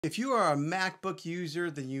If you are a MacBook user,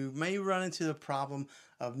 then you may run into the problem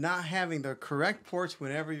of not having the correct ports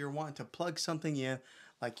whenever you're wanting to plug something in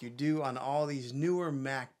like you do on all these newer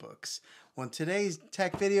MacBooks. Well, in today's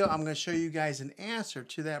tech video, I'm going to show you guys an answer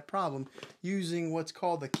to that problem using what's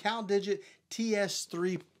called the Caldigit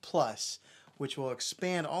T3 Plus, which will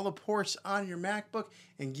expand all the ports on your MacBook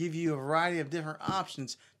and give you a variety of different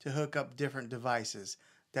options to hook up different devices.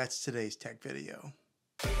 That's today's tech video.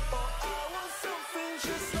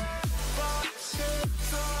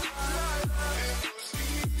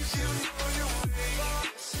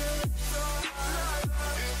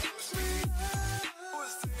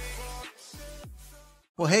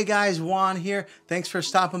 Well, hey guys, Juan here. Thanks for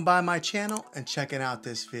stopping by my channel and checking out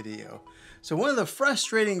this video. So one of the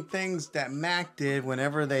frustrating things that Mac did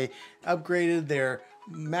whenever they upgraded their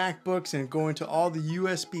MacBooks and going to all the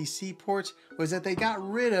USB-C ports was that they got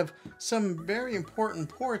rid of some very important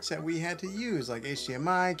ports that we had to use, like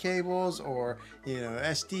HDMI cables or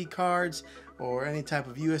SD cards or any type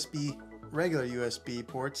of regular USB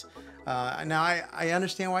ports. Now I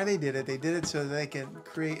understand why they did it. They did it so that they could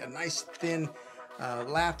create a nice thin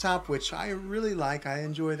laptop, which I really like. I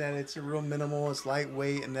enjoy that it's a real minimal, it's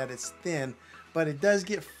lightweight, and that it's thin. But it does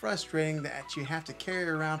get frustrating that you have to carry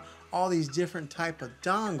around all these different type of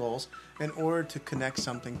dongles in order to connect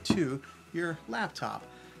something to your laptop.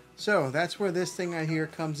 So that's where this thing right here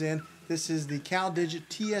comes in. This is the Caldigit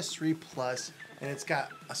TS3 Plus, and it's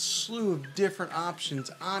got a slew of different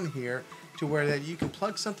options on here to where that you can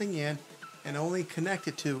plug something in and only connect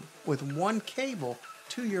it with one cable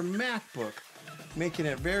to your MacBook, making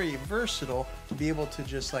it very versatile to be able to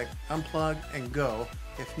just like unplug and go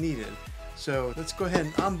if needed. So let's go ahead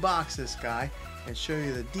and unbox this guy and show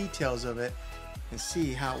you the details of it and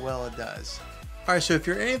see how well it does. Alright, so if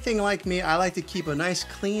you're anything like me, I like to keep a nice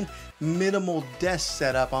clean minimal desk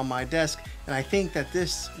setup on my desk, and I think that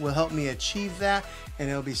this will help me achieve that, and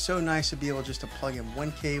it'll be so nice to be able just to plug in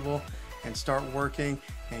one cable and start working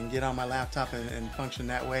and get on my laptop and function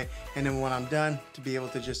that way, and then when I'm done to be able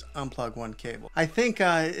to just unplug one cable. I think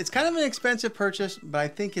it's kind of an expensive purchase, but I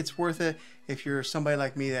think it's worth it if you're somebody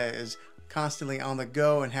like me that is constantly on the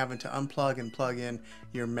go and having to unplug and plug in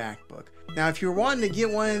your MacBook. Now if you're wanting to get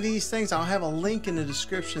one of these things, I'll have a link in the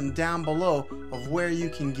description down below of where you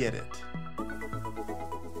can get it.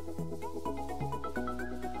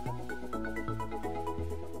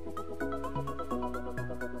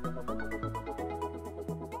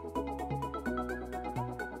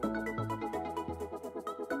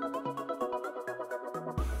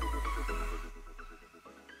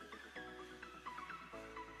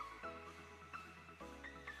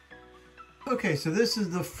 Okay, so this is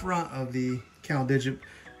the front of the Caldigit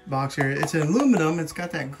box here. It's an aluminum. It's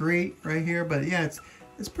got that grate right here, but yeah,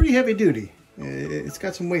 it's pretty heavy duty. It's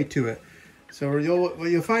got some weight to it. So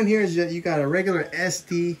what you'll find here is that you got a regular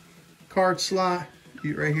SD card slot.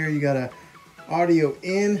 Right here, you got a audio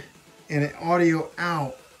in and an audio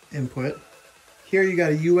out input. Here you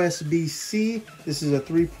got a USB-C. This is a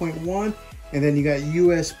 3.1, and then you got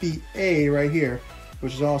USB-A right here,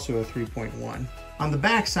 which is also a 3.1. On the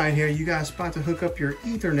back side here, you got a spot to hook up your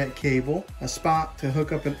Ethernet cable, a spot to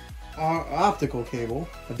hook up an optical cable,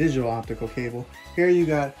 a digital optical cable. Here you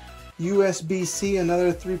got USB-C,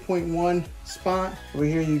 another 3.1 spot. Over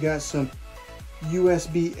here you got some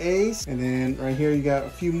USB-A's, and then right here you got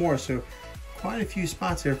a few more. So quite a few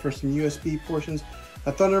spots there for some USB portions.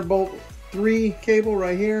 A Thunderbolt 3 cable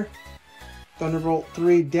right here, Thunderbolt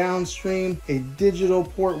 3 downstream, a digital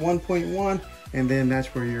port 1.1, and then that's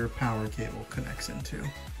where your power cable connects into.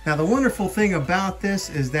 Now the wonderful thing about this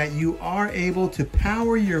is that you are able to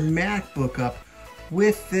power your MacBook up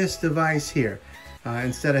with this device here.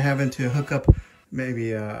 Instead of having to hook up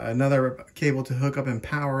maybe another cable to hook up and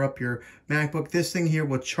power up your MacBook, this thing here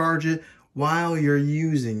will charge it while you're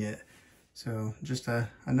using it. So just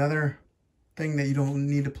another thing that you don't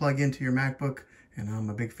need to plug into your MacBook, and I'm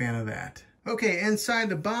a big fan of that. Okay, inside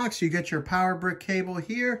the box you get your power brick cable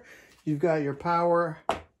here. You've got your power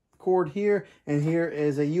cord here, and here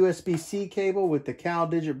is a USB-C cable with the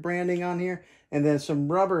Caldigit branding on here, and then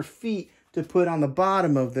some rubber feet to put on the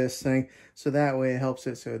bottom of this thing, so that way it helps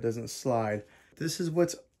it so it doesn't slide. This is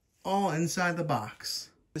what's all inside the box.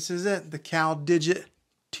 This is it, the Caldigit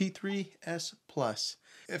T3 Plus.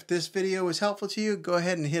 If this video was helpful to you, go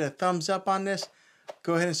ahead and hit a thumbs up on this.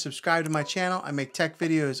 Go ahead and subscribe to my channel. I make tech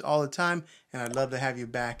videos all the time, and I'd love to have you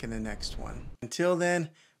back in the next one. Until then,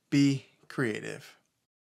 be creative.